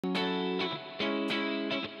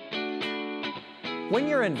When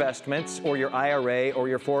your investments or your IRA or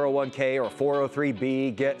your 401k or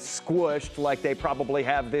 403b get squished like they probably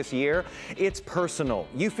have this year, it's personal.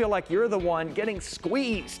 You feel like you're the one getting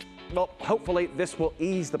squeezed. Well, hopefully this will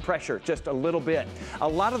ease the pressure just a little bit. A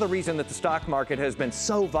lot of the reason that the stock market has been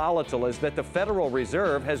so volatile is that the Federal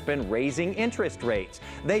Reserve has been raising interest rates.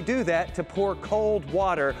 They do that to pour cold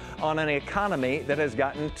water on an economy that has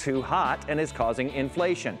gotten too hot and is causing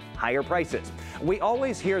inflation, higher prices. We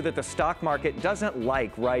always hear that the stock market doesn't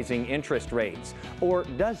like rising interest rates, or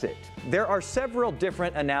does it? There are several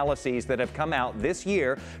different analyses that have come out this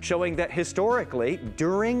year showing that historically,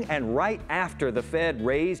 during and right after the Fed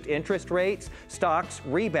raised interest rates, stocks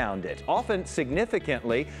rebounded, often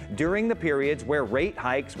significantly during the periods where rate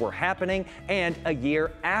hikes were happening and a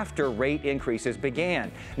year after rate increases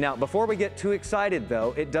began. Now, before we get too excited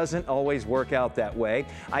though, it doesn't always work out that way.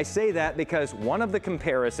 I say that because one of the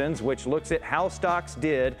comparisons, which looks at how stocks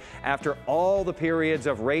did after all the periods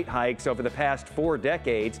of rate hikes over the past 4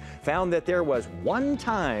 decades, found that there was one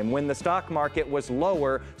time when the stock market was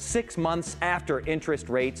lower 6 months after interest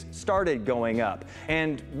rates started going up.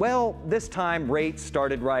 And, well, this time rates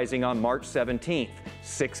started rising on March 17th.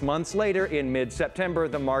 6 months later, in mid-September,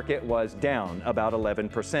 the market was down about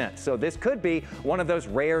 11%. So this could be one of those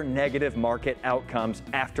rare negative market outcomes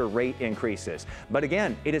after rate increases. But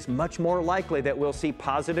again, it is much more likely that we'll see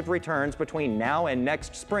positive returns between now and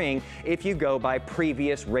next spring if you go by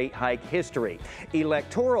previous rate hike history.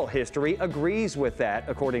 Electoral history agrees with that,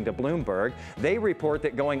 according to Bloomberg. They report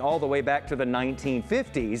that going all the way back to the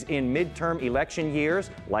 1950s in midterm election years,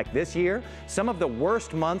 like this year, some of the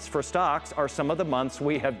worst months for stocks are some of the months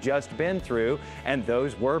we have just been through, and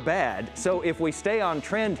those were bad. So if we stay on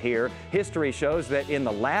trend here, history shows that in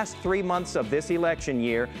the last 3 months of this election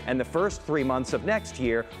year and the first 3 months of next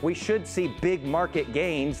year, we should see big market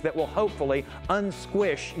gains that will hopefully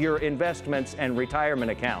unsquish your investments and retirement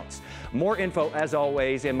accounts. More info, as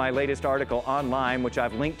always, in my latest article online, which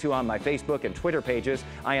I've linked to on my Facebook and Twitter pages.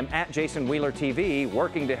 I am at Jason Wheeler TV,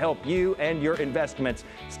 working to help you and your investments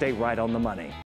stay right on the money.